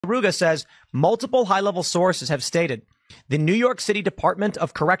Ruga says multiple high-level sources have stated the New York City Department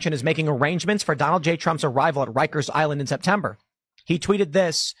of Correction is making arrangements for Donald J. Trump's arrival at Rikers Island in September. He tweeted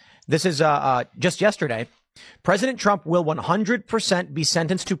this. This is just yesterday. President Trump will 100% be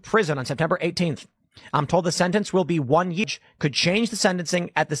sentenced to prison on September 18th. I'm told the sentence will be 1 year. Could change the sentencing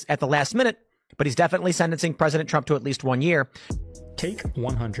at the last minute, but he's definitely sentencing President Trump to at least 1 year. Cake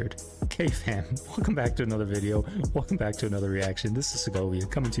 100. CaveFam, welcome back to another video. Welcome back to another reaction. This is Segovia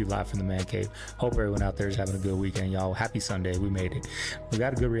coming to you live from the man cave. Hope everyone out there is having a good weekend, y'all. Happy Sunday. We made it. We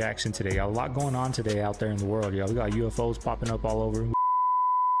got a good reaction today, y'all. A lot going on today out there in the world, y'all. We got UFOs popping up all over.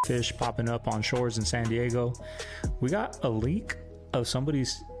 Fish popping up on shores in San Diego. We got a leak of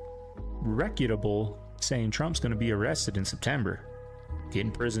somebody's reputable saying Trump's going to be arrested in September.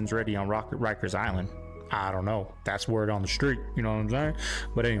 Getting prisons ready on Rikers Island. I don't know. That's word on the street. You know what I'm saying?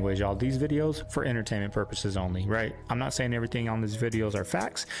 But anyways, y'all, these videos for entertainment purposes only, right? I'm not saying everything on these videos are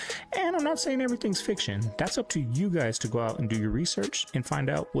facts, and I'm not saying everything's fiction. That's up to you guys to go out and do your research and find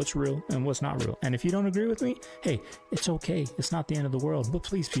out what's real and what's not real. And if you don't agree with me, hey, it's okay. It's not the end of the world. But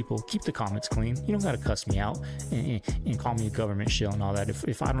please, people, keep the comments clean. You don't got to cuss me out and call me a government shill and all that.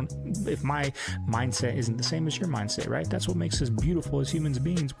 If my mindset isn't the same as your mindset, right? That's what makes us beautiful as human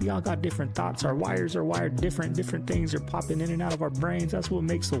beings. We all got different thoughts. Our wires are wired different things are popping in and out of our brains. That's what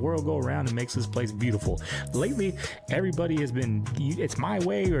makes the world go around and makes this place beautiful. Lately, everybody has been, it's my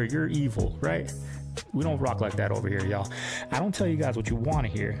way or you're evil, right? We don't rock like that over here, y'all. I don't tell you guys what you want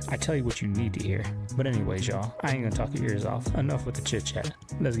to hear. I tell you what you need to hear. But anyways, y'all, I ain't gonna talk your ears off. Enough with the chit chat.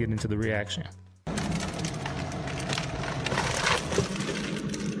 Let's get into the reaction.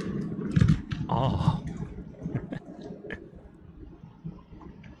 Oh.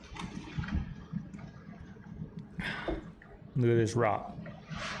 Look at this rock.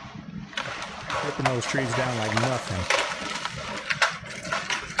 Ripping those trees down like nothing.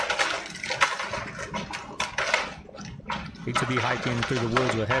 Hate to be hiking through the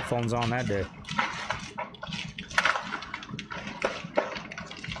woods with headphones on that day.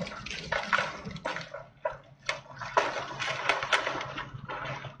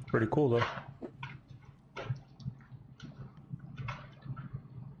 Pretty cool though.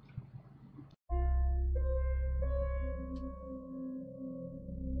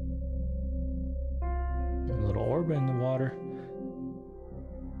 A little orb in the water.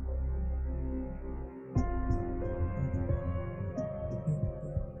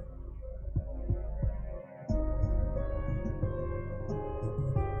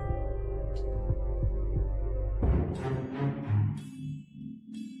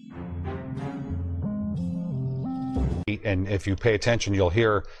 And if you pay attention, you'll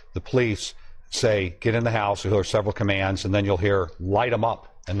hear the police say, get in the house. You'll hear several commands, and then you'll hear, light them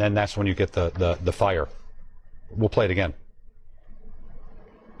up. And then that's when you get the fire. We'll play it again.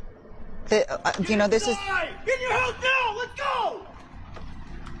 You know, this is... Get in your house now! Let's go!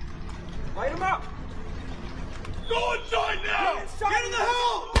 Light them up! Go inside now! Get in the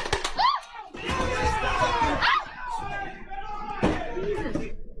house!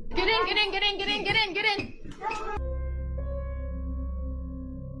 Get in!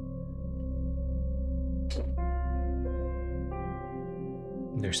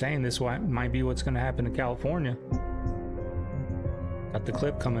 They're saying this might be what's going to happen to California. Got the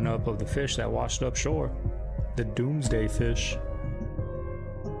clip coming up of the fish that washed up shore. The doomsday fish.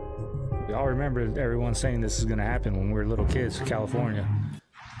 We all remember everyone saying this is going to happen when we were little kids in California.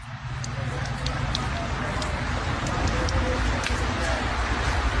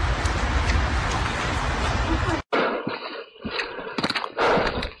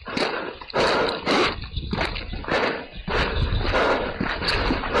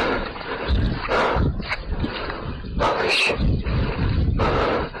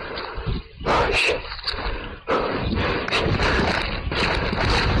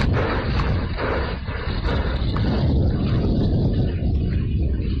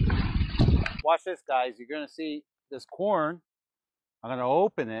 Watch this, guys. You're going to see this corn. I'm going to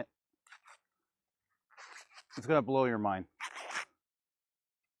open it. It's going to blow your mind.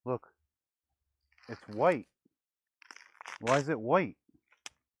 Look. It's white. Why is it white?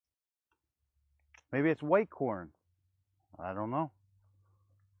 Maybe it's white corn. I don't know.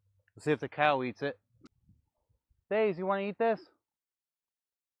 Let's see if the cow eats it. Daisy, you want to eat this?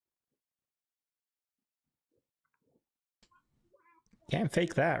 Can't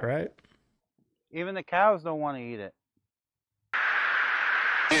fake that, right? Even the cows don't want to eat it.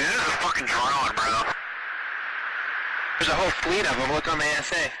 Dude, this is a fucking drone, bro. There's a whole fleet of them. Look on the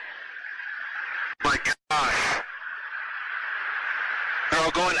ASA. My gosh. They're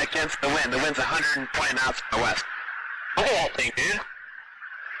all going against the wind. The wind's 120 knots to the west. Look at that thing, dude.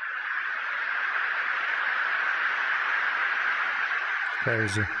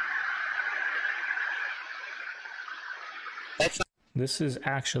 Crazy. This is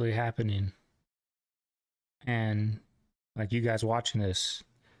actually happening. And like you guys watching this,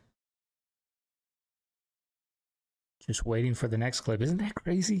 just waiting for the next clip. Isn't that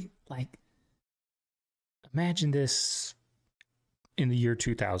crazy? Like, imagine this in the year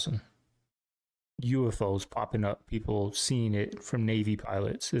 2000. UFOs popping up, people seeing it from Navy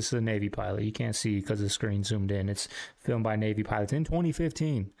pilots. This is a Navy pilot. You can't see because the screen zoomed in. It's filmed by Navy pilots in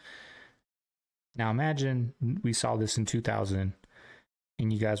 2015. Now imagine we saw this in 2000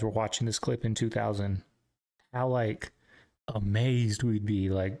 and you guys were watching this clip in 2000. How like amazed we'd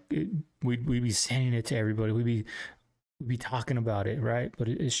be. Like we'd be sending it to everybody. We'd be talking about it, right? But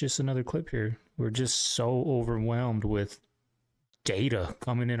it's just another clip here. We're just so overwhelmed with data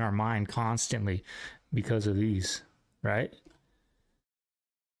coming in our mind constantly because of these, right?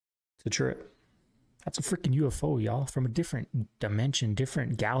 It's a trip. That's a freaking UFO, y'all, from a different dimension,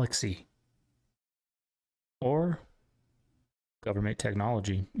 different galaxy. Or government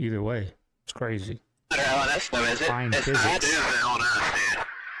technology. Either way, it's crazy. LNS though, is it? Fine It's physics. not LNS, dude.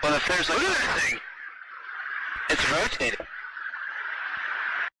 Well, if there's like, look at that thing. It's rotating.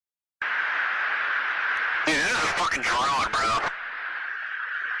 Dude, this is a fucking drone, bro.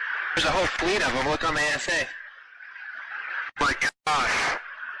 There's a whole fleet of them. Look on the ASA. My gosh.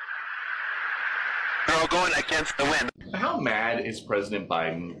 They're all going against the wind. How mad is President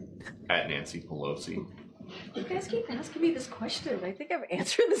Biden at Nancy Pelosi? You guys keep asking me this question. I think I've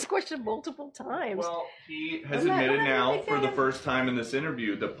answered this question multiple times. Well, he has admitted now for the first time in this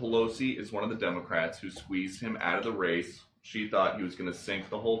interview that Pelosi is one of the Democrats who squeezed him out of the race. She thought he was going to sink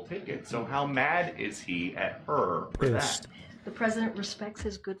the whole ticket. So how mad is he at her for that? The president respects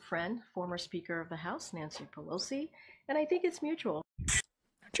his good friend, former Speaker of the House, Nancy Pelosi, and I think it's mutual.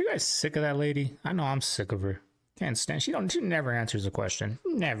 Aren't you guys sick of that lady? I know I'm sick of her. Can't stand. She never answers a question.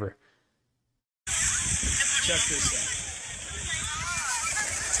 Never. Check this out.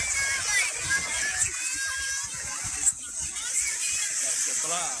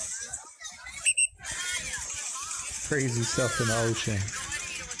 Crazy stuff in the ocean.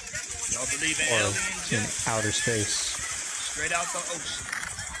 Y'all believe in Or aliens? in outer space. Straight out the ocean.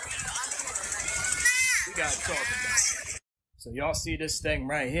 We gotta talk about it. So y'all see this thing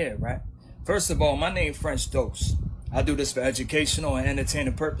right here, right? First of all, my name French Dose. I do this for educational and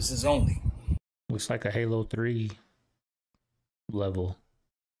entertaining purposes only. Looks like a Halo 3 level.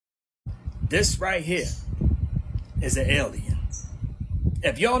 This right here is an alien.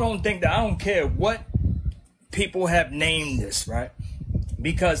 If y'all don't think that, I don't care what people have named this, right?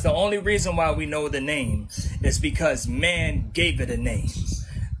 Because the only reason why we know the name is because man gave it a name.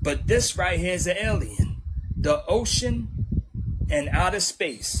 But this right here is an alien. The ocean and outer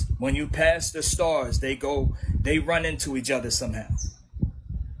space, when you pass the stars, they run into each other somehow.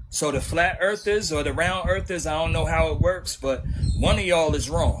 So the flat earthers or the round earthers, I don't know how it works, but one of y'all is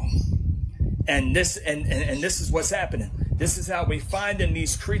wrong. And this is what's happening. This is how we finding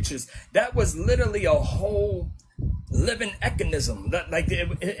these creatures. That was literally a whole living mechanism. Like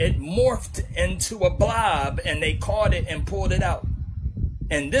it morphed into a blob and they caught it and pulled it out.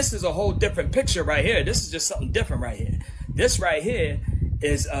 And this is a whole different picture right here. This is just something different right here. This right here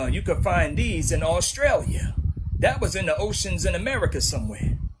is, you could find these in Australia. That was in the oceans in America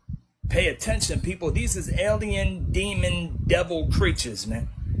somewhere. Pay attention, people. These is alien, demon, devil creatures, man.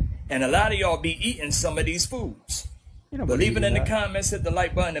 And a lot of y'all be eating some of these foods. But leave it in the comments, hit the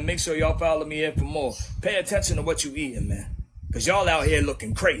like button, and make sure y'all follow me here for more. Pay attention to what you eating, man. Because y'all out here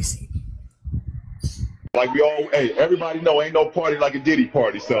looking crazy. Like we all, hey, everybody know ain't no party like a Diddy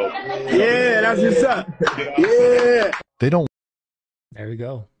party, so. Yeah, that's what's up. Yeah. They don't. There we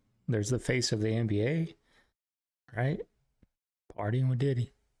go. There's the face of the NBA, right? Partying with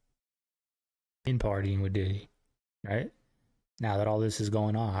Diddy. Partying with Diddy, right? Now that all this is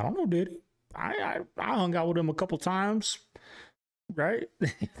going on, I don't know Diddy. I hung out with him a couple times, right?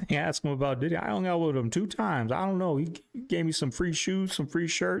 They asked him about Diddy. I hung out with him 2 times. I don't know. He gave me some free shoes, some free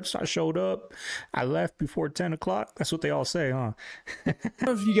shirts. I showed up. I left before 10 o'clock. That's what they all say, huh? I don't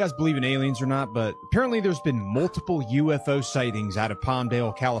know if you guys believe in aliens or not, but apparently there's been multiple UFO sightings out of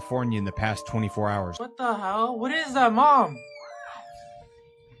Palmdale, California in the past 24 hours. What the hell? What is that, Mom?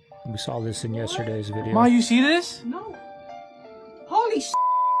 We saw this in yesterday's video. Mom, you see this? No. Holy sh**.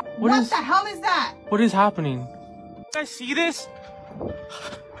 What the hell is that? What is happening? You guys see this?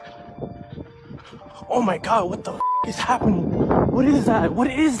 Oh my god, what the f is happening? What is that? What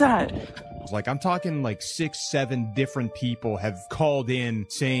is that? reports. Like, I'm talking like 6, 7 different people have called in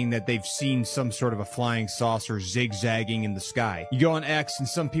saying that they've seen some sort of a flying saucer zigzagging in the sky. You go on X and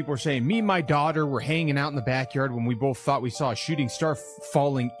some people are saying, me and my daughter were hanging out in the backyard when we both thought we saw a shooting star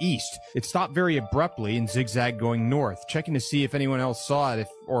falling east. It stopped very abruptly and zigzagged going north. Checking to see if anyone else saw it,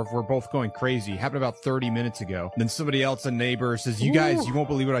 or if we're both going crazy. Happened about 30 minutes ago. Then somebody else, a neighbor, says, you guys, you won't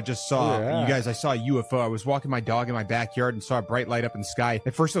believe what I just saw. Yeah. You guys, I saw a UFO. I was walking my dog in my backyard and saw a bright light up in the sky.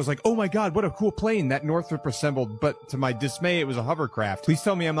 At first I was like, oh my God, what a cool plane that Northrop assembled. But to my dismay, it was a hovercraft. Please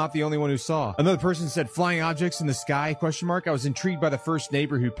tell me I'm not the only one who saw. Another person said, flying objects in the sky, ? I was intrigued by the first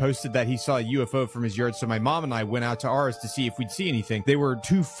neighbor who posted that he saw a UFO from his yard. So my mom and I went out to ours to see if we'd see anything. They were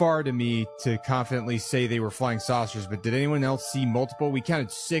too far to me to confidently say they were flying saucers, but did anyone else see multiple? We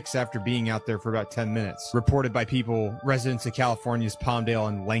counted 6 after being out there for about 10 minutes. Reported by people, residents of California's Palmdale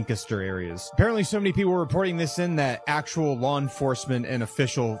and Lancaster areas. Apparently so many people were reporting this in that actual law enforcement and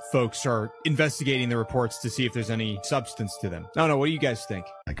official folks are investigating the reports to see if there's any substance to them. I don't know, what do you guys think?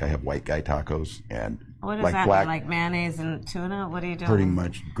 Like I have white guy tacos and What is like that? black, Like mayonnaise and tuna? What are you doing? pretty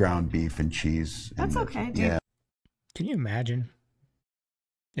much ground beef and cheese. That's and okay, dude. Yeah. Can you imagine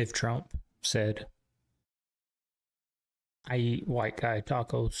if Trump said, I eat white guy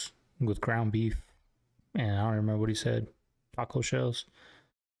tacos with ground beef, and I don't remember what he said, taco shells?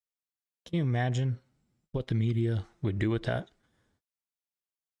 Can you imagine what the media would do with that?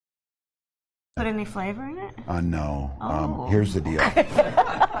 Put any flavor in it? No. Oh. Here's the deal.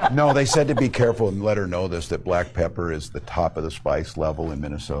 No, they said to be careful and let her know this, that black pepper is the top of the spice level in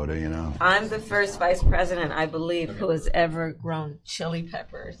Minnesota, you know. I'm the first vice president, I believe, who has ever grown chili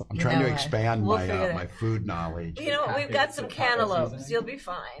peppers. I'm trying to expand my food knowledge. You know what? We've got some cantaloupes. You'll be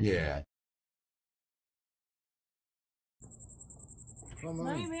fine. Yeah.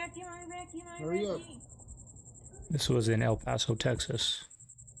 Hurry up. This was in El Paso, Texas.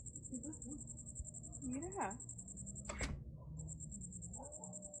 Yeah.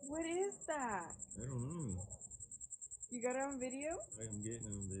 What is that? I don't know. You got it on video? I'm getting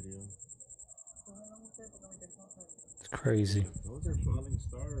on video. It's crazy. Those are falling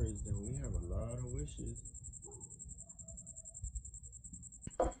stars, then we have a lot of wishes.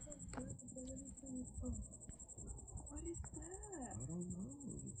 What is that? I don't know.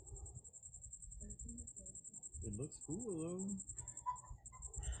 It looks cool though.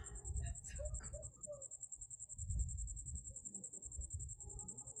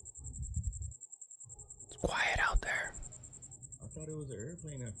 It's quiet out there. I thought it was an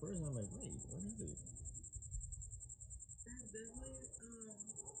airplane at first. I'm like, wait, what is it?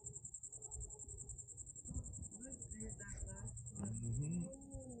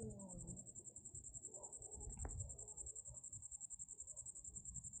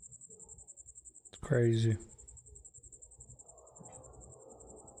 It's crazy.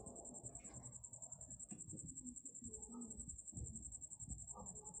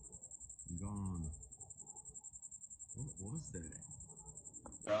 Gone. What was that?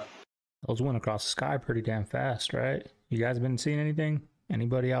 Those went across the sky pretty damn fast, right? You guys been seeing anything?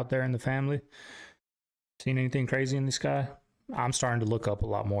 Anybody out there in the family seen anything crazy in the sky? I'm starting to look up a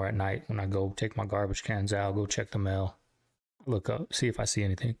lot more at night when I go take my garbage cans out, go check the mail. Look up, see if I see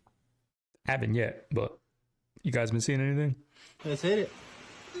anything. Haven't yet, but you guys been seeing anything? Let's hit it.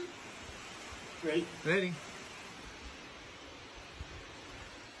 Ready.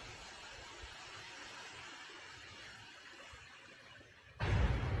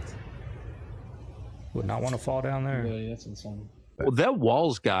 Would not want to fall down there. Really, that's insane. Well, that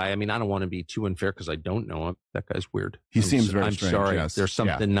Walls guy, I mean, I don't want to be too unfair because I don't know him. That guy's weird. He seems very strange, sorry. yes. There's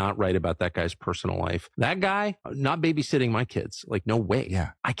something not right about that guy's personal life. That guy, not babysitting my kids. Like, no way.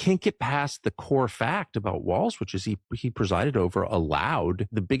 Yeah. I can't get past the core fact about Walls, which is he presided over, allowed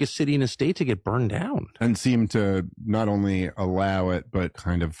the biggest city in the state to get burned down. And seemed to not only allow it, but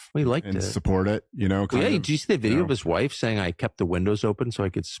kind of support it, you know? Well, yeah, kind of, did you see the video of his wife saying, I kept the windows open so I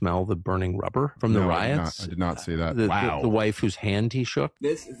could smell the burning rubber from the riots? I did not see that. The wife whose hand he shook.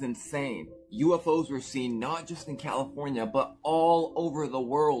 This is insane. UFOs were seen not just in California, but all over the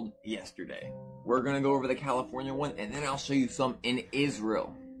world yesterday. We're gonna go over the California one, and then I'll show you some in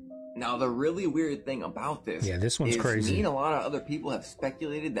Israel. Now, the really weird thing about this, this one's is crazy. Me and a lot of other people have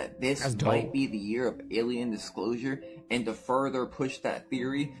speculated that this That's might dope. be the year of alien disclosure, and to further push that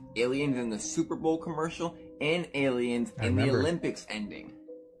theory, aliens in the Super Bowl commercial and aliens in the Olympics ending.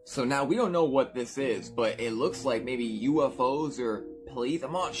 So now we don't know what this is, but it looks like maybe UFOs or police,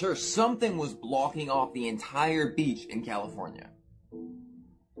 I'm not sure, something was blocking off the entire beach in California.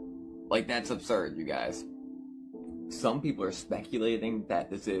 Like, that's absurd, you guys. Some people are speculating that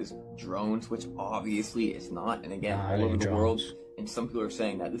this is drones, which obviously it's not, and again, all over the world, And some people are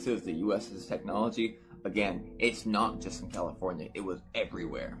saying that this is the U.S.'s technology. Again, it's not just in California. It was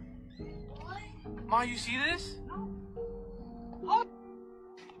everywhere. Ma, you see this? Oh,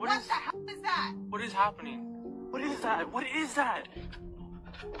 what the hell is that? What is happening? What is that? What is that?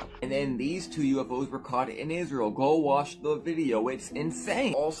 And then these 2 UFOs were caught in Israel. Go watch the video. It's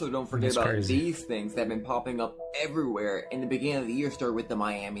insane. Also, don't forget about these things that have been popping up everywhere. In the beginning of the year, started with the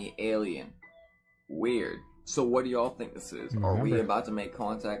Miami alien. Weird. So what do y'all think this is? Are we about to make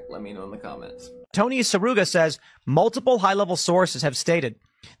contact? Let me know in the comments. Tony Saruga says multiple high-level sources have stated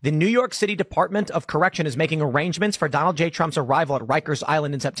the New York City Department of Correction is making arrangements for Donald J. Trump's arrival at Rikers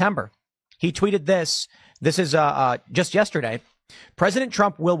Island in September. He tweeted this. This is just yesterday. President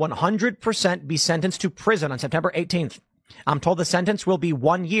Trump will 100% be sentenced to prison on September 18th. I'm told the sentence will be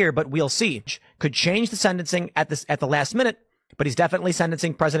 1 year, but we'll see. Could change the sentencing at the last minute, but he's definitely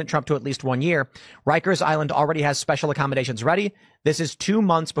sentencing President Trump to at least 1 year. Rikers Island already has special accommodations ready. This is 2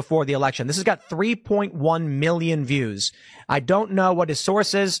 months before the election. This has got 3.1 million views. I don't know what his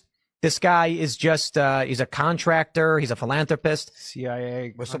source is. This guy is just, he's a contractor. He's a philanthropist.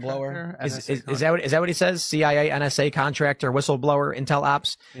 CIA whistleblower. Is that what he says? CIA, NSA contractor, whistleblower, Intel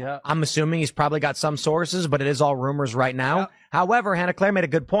Ops. Yeah. I'm assuming he's probably got some sources, but it is all rumors right now. Yeah. However, Hannah Claire made a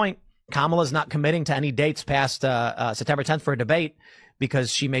good point. Kamala's not committing to any dates past September 10th for a debate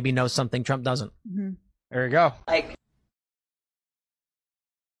because she maybe knows something Trump doesn't. Mm-hmm. There you go.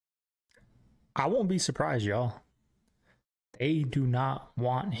 I won't be surprised, y'all. They do not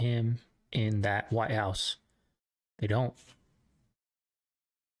want him in that White House. They don't.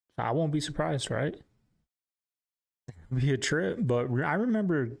 I won't be surprised, right? It'll be a trip, but I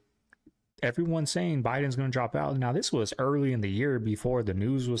remember everyone saying Biden's going to drop out. Now, this was early in the year before the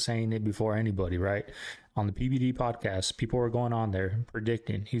news was saying it, before anybody, right? On the PBD podcast, people were going on there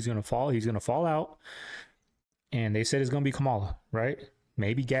predicting he's going to fall out. And they said it's going to be Kamala, right?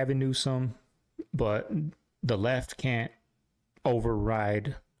 Maybe Gavin Newsom, but the left can't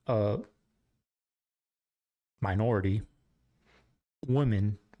override a minority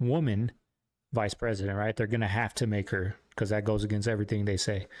woman vice president, right? They're going to have to make her, because that goes against everything they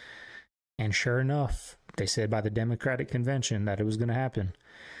say. And sure enough, they said by the Democratic convention that it was going to happen.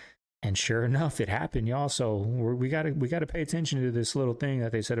 And sure enough, it happened, y'all. So we got to pay attention to this little thing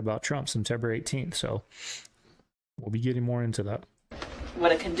that they said about Trump September 18th. So we'll be getting more into that.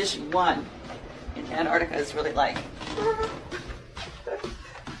 What a condition 1 in Antarctica is really like.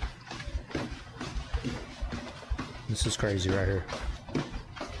 This is crazy right here.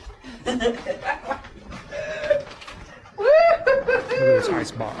 Look at this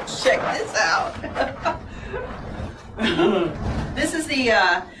ice box. Check this out. This is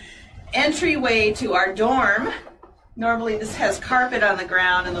the entryway to our dorm. Normally this has carpet on the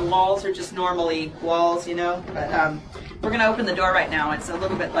ground and the walls are just normally walls, you know. But we're going to open the door right now. It's a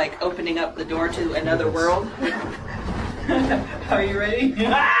little bit like opening up the door to another world. Are you ready?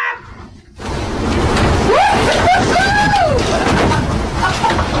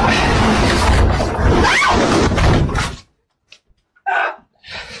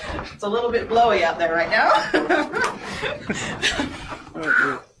 It's a little bit blowy out there right now.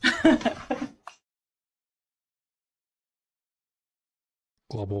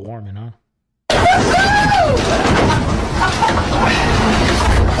 Global warming, huh?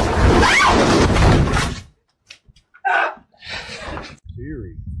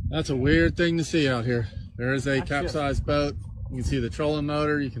 That's a weird thing to see out here. There is a capsized boat. You can see the trolling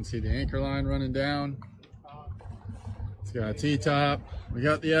motor. You can see the anchor line running down. It's got a T-top. We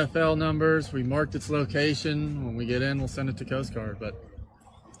got the FL numbers. We marked its location. When we get in, we'll send it to Coast Guard. But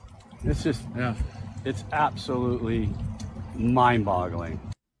it's just, yeah, it's absolutely mind-boggling.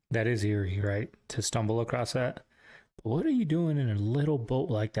 That is eerie, right? To stumble across that. But what are you doing in a little boat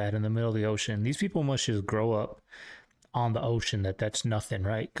like that in the middle of the ocean? These people must just grow up on the ocean. That's nothing,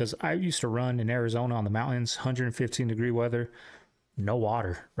 right? Because I used to run in Arizona on the mountains, 115-degree weather, no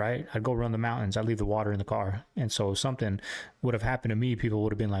water, right? I'd go run the mountains. I'd leave the water in the car. And so if something would have happened to me, people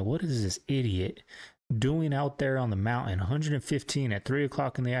would have been like, what is this idiot doing out there on the mountain, 115 at 3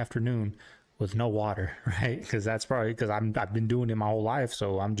 o'clock in the afternoon with no water, right? Because that's probably because I've been doing it my whole life.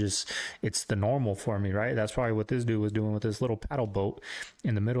 So it's the normal for me, right? That's probably what this dude was doing with this little paddle boat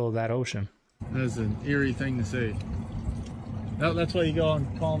in the middle of that ocean. That is an eerie thing to see. That's why you go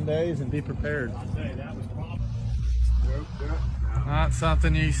on calm days and be prepared. Not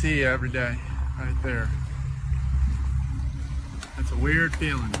something you see every day, right there. It's a weird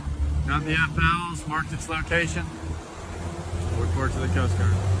feeling. Got the FLs, marked its location. We'll report to the Coast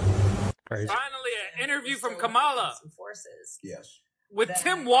Guard. Finally, an interview from Kamala. Forces. Yes. With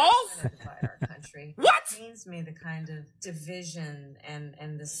Tim Walz? country. What? It pains me the kind of division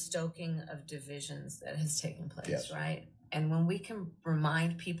and the stoking of divisions that has taken place, Yes. right? And when we can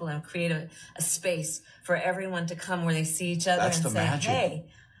remind people and create a space for everyone to come where they see each other That's and the say, magic. hey,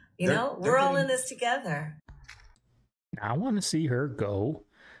 They're we're all getting- in this together. I want to see her go.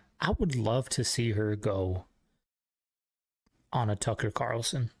 I would love to see her go on a Tucker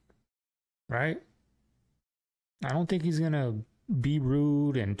Carlson, right? I don't think he's going to be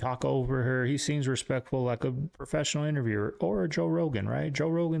rude and talk over her. He seems respectful, like a professional interviewer, or a Joe Rogan, right? Joe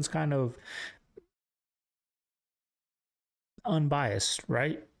Rogan's kind of unbiased,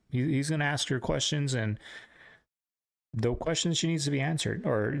 right? He's going to ask her questions, and the questions she needs to be answered,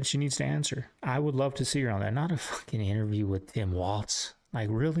 or she needs to answer. I would love to see her on that. Not a fucking interview with Tim Waltz. Like,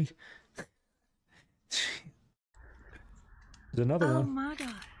 really? There's another one. Oh my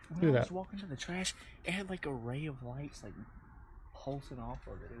god. Look When at I was that. walking to the trash, it had like a ray of lights like pulsing off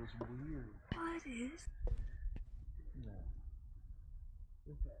of it. It was weird. What is?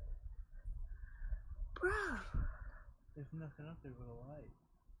 Bro. There's nothing up there but a light.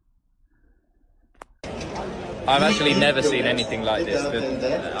 I've actually never seen anything like this.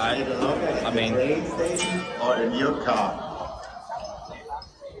 I mean, or in your car.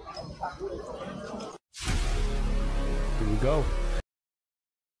 Here we go.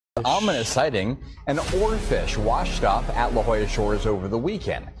 Ominous sighting, an oarfish washed up at La Jolla Shores over the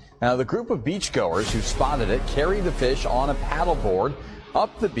weekend. Now, the group of beachgoers who spotted it carried the fish on a paddleboard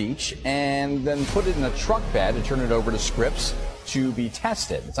up the beach and then put it in a truck bed and turned it over to Scripps to be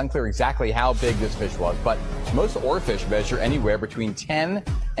tested. It's unclear exactly how big this fish was, but most oarfish measure anywhere between 10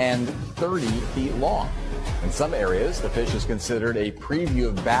 and 30 feet long. In some areas, the fish is considered a preview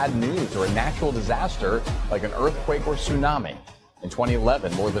of bad news or a natural disaster like an earthquake or tsunami. In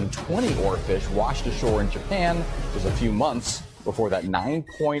 2011, more than 20 oarfish washed ashore in Japan just a few months before that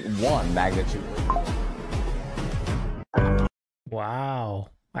 9.1 magnitude. Wow.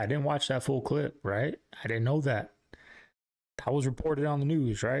 I didn't watch that full clip, right? I didn't know that. That was reported on the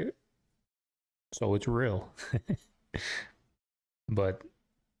news, right? So it's real. But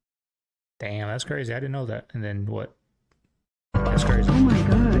damn, that's crazy. I didn't know that. And then what? That's crazy. Oh my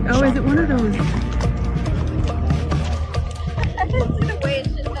god. Oh, is it one of those?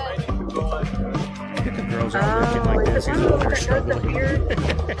 Look at the girls all looking like this. He's over there struggling.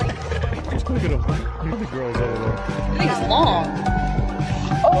 Just look at them. Look at the girls over there. I think it's long.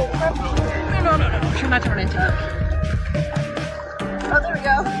 Oh, no. Try not to run into it. Oh, there we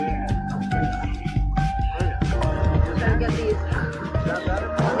go. Try to get these.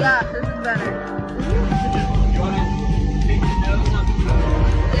 Yeah, this is better.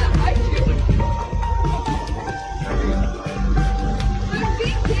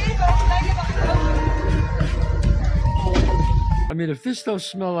 I mean, if this don't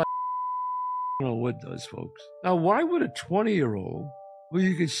smell like, I don't know what does, folks. Now, why would a 20-year-old, who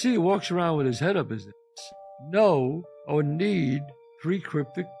you can see walks around with his head up his ass, know or need free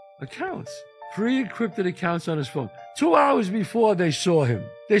cryptic accounts? Free encrypted accounts on his phone. 2 hours before they saw him,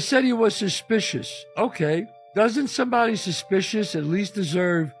 they said he was suspicious. Okay, doesn't somebody suspicious at least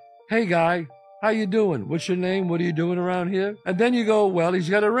deserve, hey guy, how you doing? What's your name? What are you doing around here? And then you go, well, he's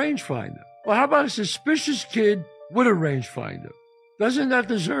got a rangefinder. Well, how about a suspicious kid with a rangefinder? Doesn't that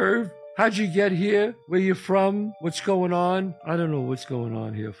deserve, how'd you get here? Where you from? What's going on? I don't know what's going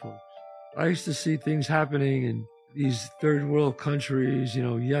on here, folks. I used to see things happening in these third world countries, you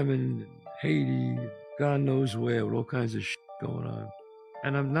know, Yemen, and Haiti, God knows where, with all kinds of shit going on.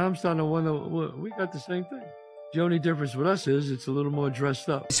 And now I'm starting to wonder, well, we got the same thing. The only difference with us is it's a little more dressed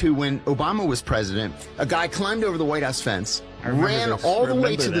up. Who, when Obama was president, a guy climbed over the White House fence, ran all the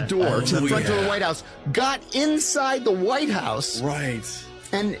way to the door, to the front door of the White House, got inside the White House. Right.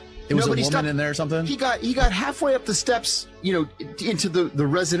 And It was a nobody woman stopped. in there or something? He got halfway up the steps, you know, into the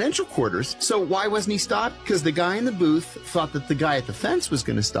residential quarters. So why wasn't he stopped? Because the guy in the booth thought that the guy at the fence was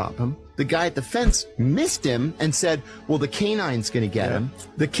going to stop him. The guy at the fence missed him and said, well, the canine's going to get him.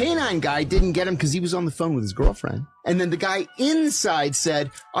 The canine guy didn't get him because he was on the phone with his girlfriend. And then the guy inside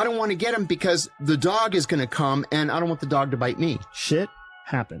said, I don't want to get him because the dog is going to come and I don't want the dog to bite me. Shit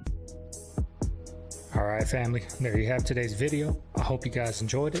happened. All right, family, there you have today's video. I hope you guys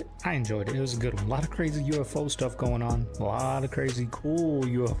enjoyed it. I enjoyed it. It was a good one. A lot of crazy UFO stuff going on. A lot of crazy cool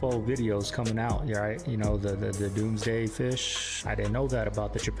UFO videos coming out, right? You know, the doomsday fish. I didn't know that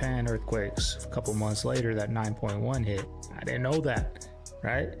about the Japan earthquakes. A couple months later, that 9.1 hit. I didn't know that,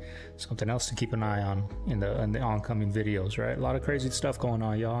 right? Something else to keep an eye on in the oncoming videos, right? A lot of crazy stuff going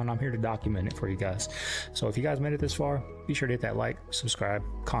on, y'all, and I'm here to document it for you guys. So if you guys made it this far, be sure to hit that like, subscribe,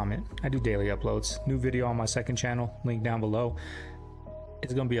 comment. I do daily uploads. New video on my second channel, link down below.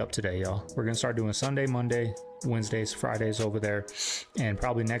 it's gonna be up today, y'all. We're gonna start doing Sunday, Monday, Wednesdays, Fridays over there, and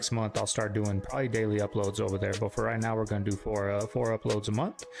probably next month I'll start doing probably daily uploads over there. But for right now, we're gonna do four uploads a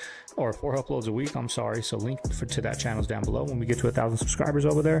month, or 4 uploads a week. I'm sorry. So link to that channel is down below. When we get to 1,000 subscribers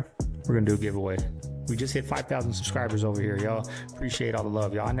over there, we're gonna do a giveaway. We just hit 5,000 subscribers over here, y'all. Appreciate all the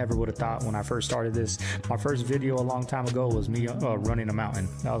love, y'all. I never would have thought when I first started this. My first video a long time ago was me running a mountain.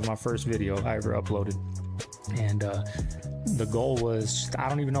 That was my first video I ever uploaded, and the goal was, I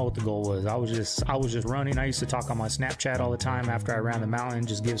don't even know what the goal was. I was just running. I used to talk on my Snapchat all the time after I ran the mountain,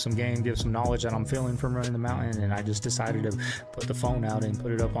 just give some game, give some knowledge that I'm feeling from running the mountain. And I just decided to put the phone out and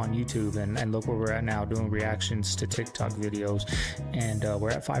put it up on YouTube, and look where we're at now, doing reactions to TikTok videos. And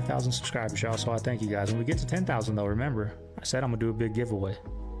we're at 5,000 subscribers, y'all. So I thank you guys. When we get to 10,000 though, remember, I said I'm gonna do a big giveaway.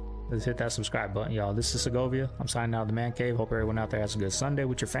 Let's hit that subscribe button, y'all. This is Segovia. I'm signing out of the Man Cave. Hope everyone out there has a good Sunday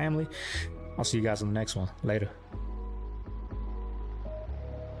with your family. I'll see you guys on the next one. Later.